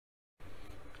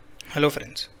Hello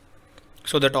friends.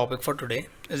 So the topic for today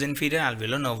is inferior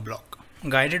alveolar nerve block,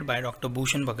 guided by Dr.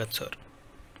 Bhushan Bhagat sir.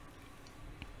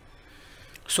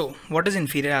 So what is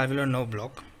inferior alveolar nerve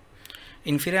block?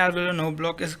 Inferior alveolar nerve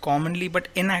block is commonly but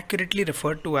inaccurately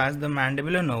referred to as the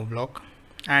mandibular nerve block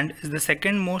and is the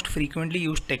second most frequently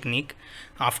used technique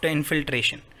after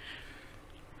infiltration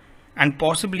and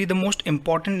possibly the most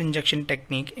important injection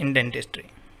technique in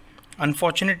dentistry.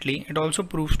 Unfortunately, it also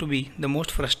proves to be the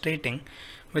most frustrating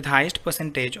with highest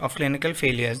percentage of clinical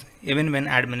failures even when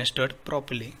administered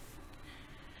properly.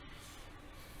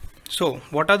 So,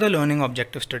 what are the learning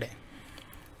objectives today?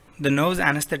 The nerves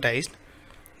anesthetized.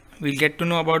 We'll get to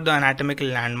know about the anatomical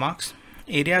landmarks,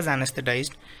 areas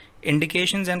anesthetized,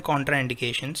 indications and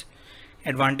contraindications,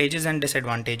 advantages and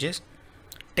disadvantages,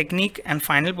 technique and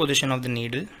final position of the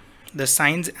needle, the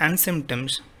signs and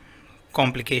symptoms,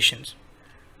 complications.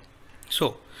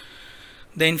 So,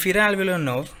 the inferior alveolar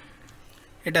nerve,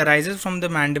 it arises from the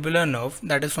mandibular nerve,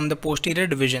 that is from the posterior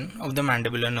division of the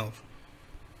mandibular nerve.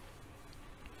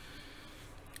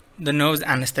 The nerves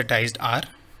anesthetized are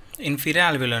inferior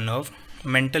alveolar nerve,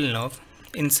 mental nerve,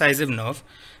 incisive nerve,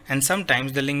 and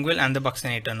sometimes the lingual and the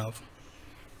buccinator nerve.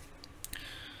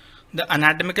 The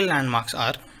anatomical landmarks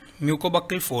are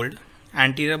mucobuccal fold,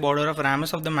 anterior border of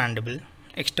ramus of the mandible,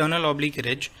 external oblique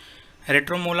ridge,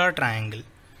 retromolar triangle,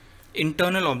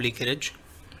 internal oblique ridge,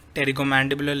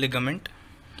 pterygomandibular ligament,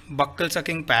 buccal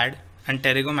sucking pad, and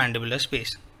pterygomandibular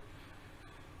space.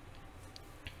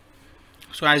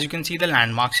 So as you can see the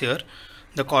landmarks here,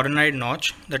 the coronoid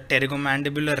notch, the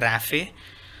pterygomandibular raphe,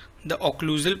 the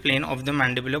occlusal plane of the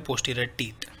mandibular posterior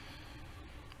teeth.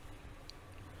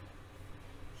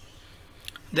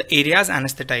 The areas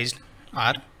anesthetized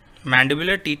are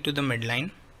mandibular teeth to the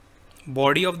midline,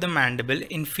 body of the mandible,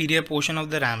 inferior portion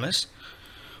of the ramus,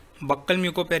 buccal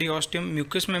mucoperiosteum,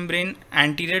 mucous membrane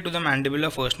anterior to the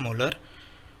mandibular first molar,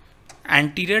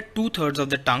 anterior 2/3 of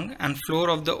the tongue and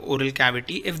floor of the oral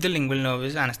cavity if the lingual nerve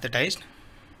is anesthetized.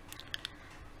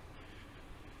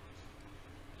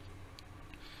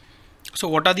 So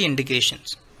what are the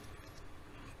indications?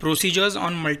 Procedures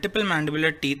on multiple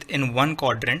mandibular teeth in one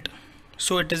quadrant.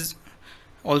 So it is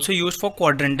also used for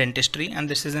quadrant dentistry, and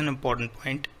this is an important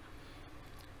point.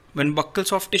 When buccal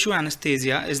soft tissue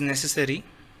anesthesia is necessary,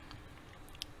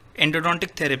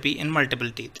 endodontic therapy in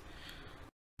multiple teeth.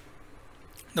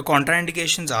 The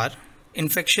contraindications are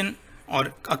infection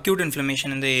or acute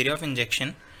inflammation in the area of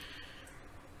injection,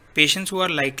 patients who are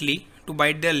likely to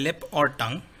bite their lip or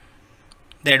tongue.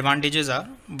 The advantages are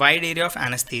wide area of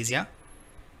anesthesia.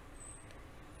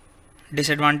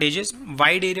 Disadvantages: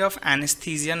 wide area of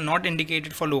anesthesia not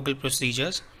indicated for local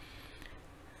procedures,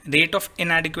 rate of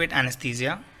inadequate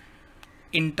anesthesia,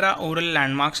 intraoral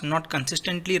landmarks not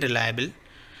consistently reliable,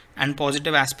 and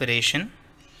positive aspiration.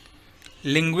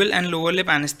 Lingual and lower lip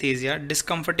anesthesia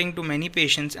discomforting to many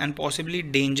patients and possibly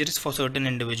dangerous for certain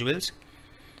individuals.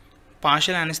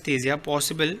 Partial anesthesia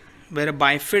possible where a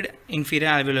bifid inferior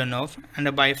alveolar nerve and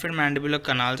a bifid mandibular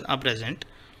canals are present.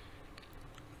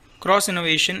 Cross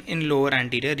innervation in lower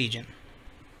anterior region.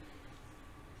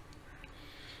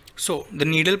 So the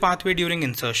needle pathway during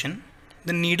insertion.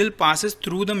 The needle passes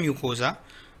through the mucosa,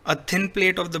 a thin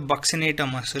plate of the buccinator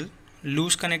muscle,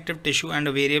 loose connective tissue, and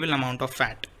a variable amount of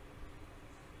fat.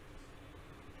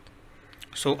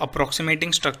 So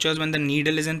approximating structures when the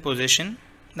needle is in position,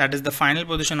 that is the final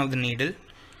position of the needle.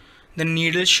 The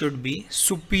needle should be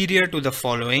superior to the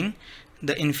following: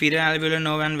 the inferior alveolar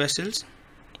nerve and vessels,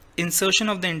 insertion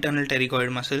of the internal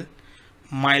pterygoid muscle,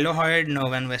 mylohyoid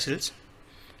nerve and vessels,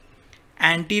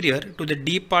 anterior to the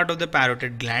deep part of the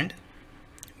parotid gland,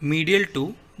 medial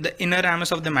to the inner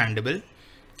ramus of the mandible,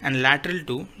 and lateral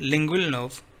to lingual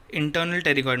nerve, internal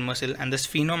pterygoid muscle, and the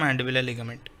sphenomandibular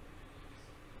ligament.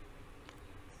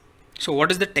 So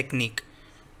what is the technique?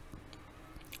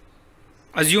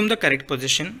 Assume the correct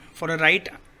position. For a right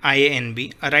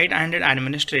IANB, a right-handed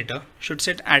administrator should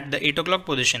sit at the 8 o'clock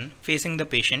position facing the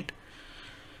patient.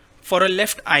 For a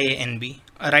left IANB,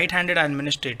 a right-handed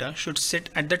administrator should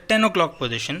sit at the 10 o'clock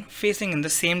position facing in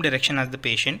the same direction as the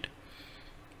patient.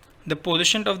 The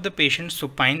position of the patient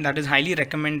supine, that is highly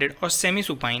recommended, or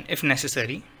semi-supine if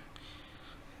necessary.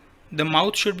 The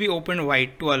mouth should be opened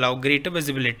wide to allow greater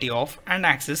visibility of and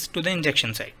access to the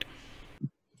injection site.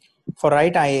 For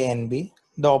right IANB,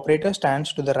 the operator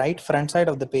stands to the right front side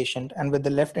of the patient and with the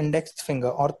left index finger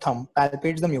or thumb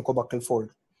palpates the mucobuccal fold.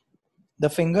 The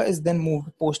finger is then moved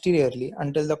posteriorly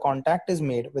until the contact is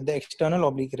made with the external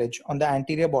oblique ridge on the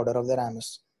anterior border of the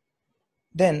ramus.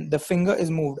 Then the finger is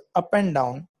moved up and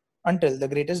down until the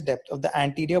greatest depth of the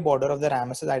anterior border of the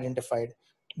ramus is identified.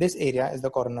 This area is the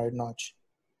coronoid notch.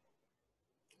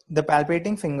 The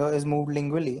palpating finger is moved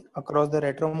lingually across the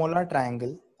retromolar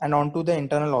triangle and onto the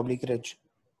internal oblique ridge.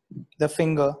 The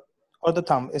finger or the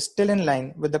thumb is still in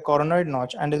line with the coronoid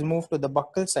notch and is moved to the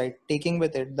buccal side, taking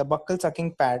with it the buccal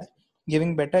sucking pad,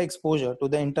 giving better exposure to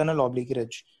the internal oblique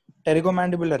ridge,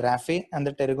 pterygomandibular raphe, and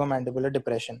the pterygomandibular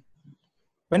depression.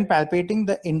 When palpating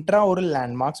the intraoral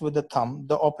landmarks with the thumb,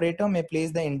 the operator may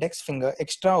place the index finger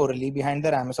extraorally behind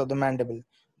the ramus of the mandible,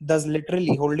 thus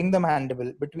literally holding the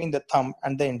mandible between the thumb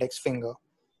and the index finger.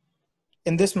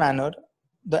 In this manner,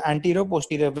 the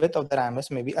anterior-posterior width of the ramus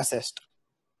may be assessed.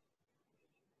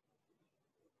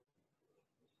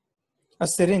 A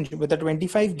syringe with a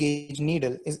 25-gauge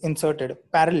needle is inserted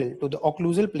parallel to the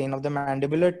occlusal plane of the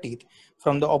mandibular teeth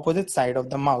from the opposite side of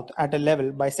the mouth at a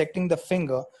level bisecting the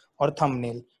finger or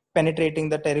thumbnail, penetrating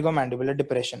the pterygomandibular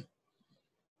depression.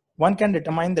 One can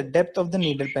determine the depth of the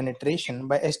needle penetration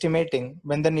by estimating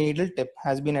when the needle tip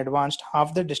has been advanced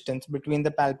half the distance between the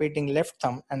palpating left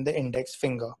thumb and the index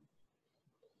finger.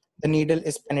 The needle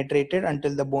is penetrated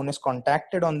until the bone is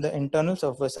contacted on the internal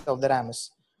surface of the ramus.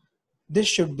 This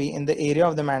should be in the area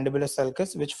of the mandibular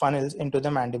sulcus, which funnels into the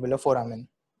mandibular foramen.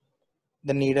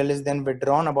 The needle is then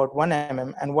withdrawn about 1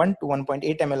 mm and 1 to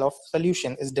 1.8 ml of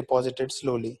solution is deposited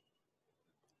slowly.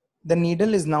 The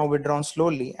needle is now withdrawn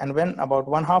slowly, and when about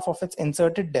 1/2 of its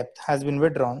inserted depth has been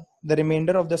withdrawn, the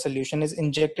remainder of the solution is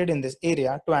injected in this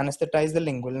area to anesthetize the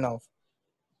lingual nerve.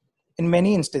 In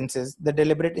many instances, the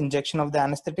deliberate injection of the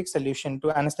anesthetic solution to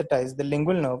anesthetize the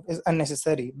lingual nerve is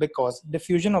unnecessary because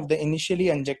diffusion of the initially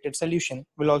injected solution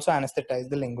will also anesthetize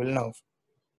the lingual nerve.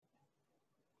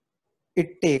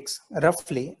 It takes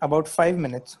roughly about 5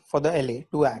 minutes for the LA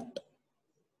to act.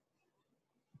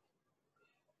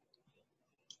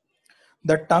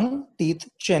 The tongue, teeth,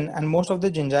 chin, and most of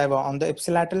the gingiva on the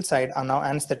ipsilateral side are now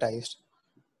anesthetized.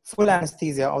 Full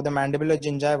anesthesia of the mandibular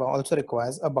gingiva also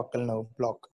requires a buccal nerve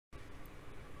block.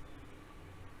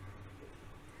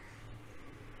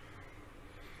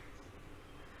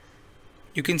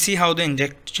 You can see how the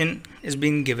injection is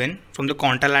being given from the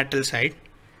contralateral side.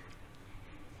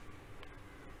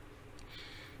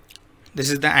 This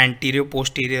is the anterior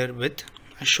posterior width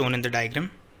as shown in the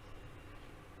diagram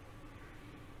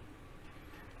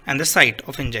and the site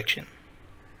of injection.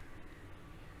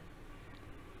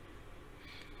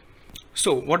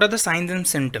 So what are the signs and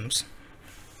symptoms?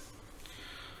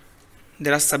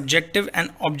 There are subjective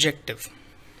and objective.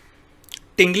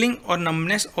 Tingling or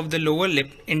numbness of the lower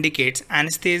lip indicates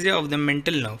anesthesia of the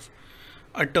mental nerve,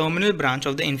 a terminal branch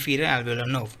of the inferior alveolar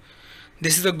nerve.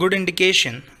 This is a good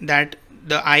indication that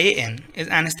the IAN is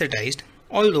anesthetized,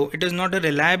 although it is not a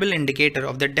reliable indicator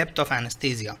of the depth of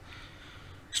anesthesia.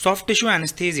 Soft tissue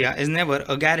anesthesia is never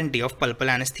a guarantee of pulpal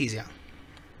anesthesia.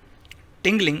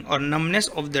 Tingling or numbness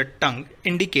of the tongue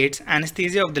indicates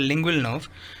anesthesia of the lingual nerve,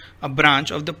 a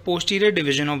branch of the posterior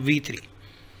division of V3.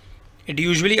 It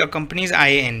usually accompanies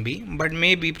IANB but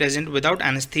may be present without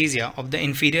anesthesia of the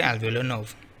inferior alveolar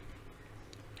nerve.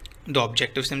 The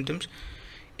objective symptoms: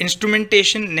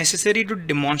 instrumentation necessary to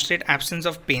demonstrate absence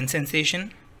of pain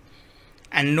sensation,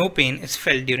 and no pain is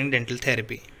felt during dental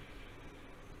therapy.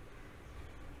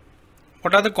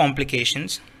 What are the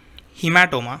complications?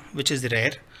 Hematoma, which is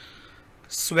rare.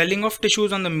 Swelling of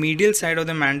tissues on the medial side of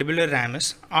the mandibular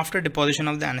ramus after deposition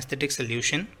of the anesthetic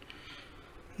solution.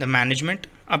 The management: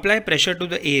 apply pressure to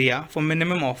the area for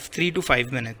minimum of 3 to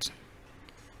 5 minutes.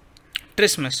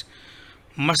 Trismus: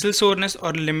 muscle soreness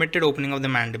or limited opening of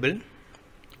the mandible.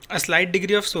 A slight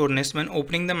degree of soreness when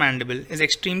opening the mandible is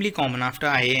extremely common after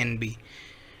IANB.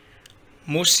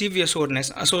 Most severe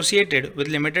soreness associated with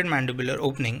limited mandibular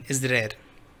opening is rare.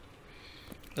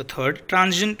 The third,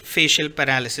 transient facial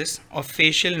paralysis or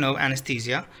facial nerve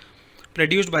anesthesia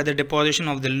produced by the deposition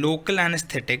of the local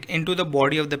anesthetic into the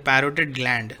body of the parotid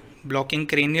gland, blocking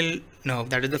cranial nerve,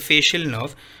 that is the facial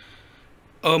nerve,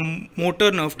 a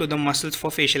motor nerve to the muscles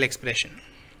for facial expression.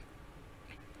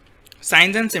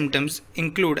 Signs and symptoms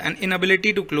include an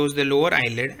inability to close the lower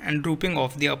eyelid and drooping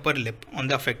of the upper lip on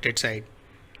the affected side.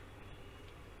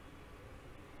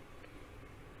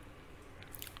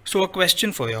 So a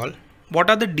question for you all: what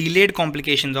are the delayed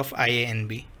complications of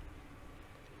IANB?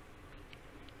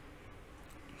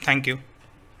 Thank you.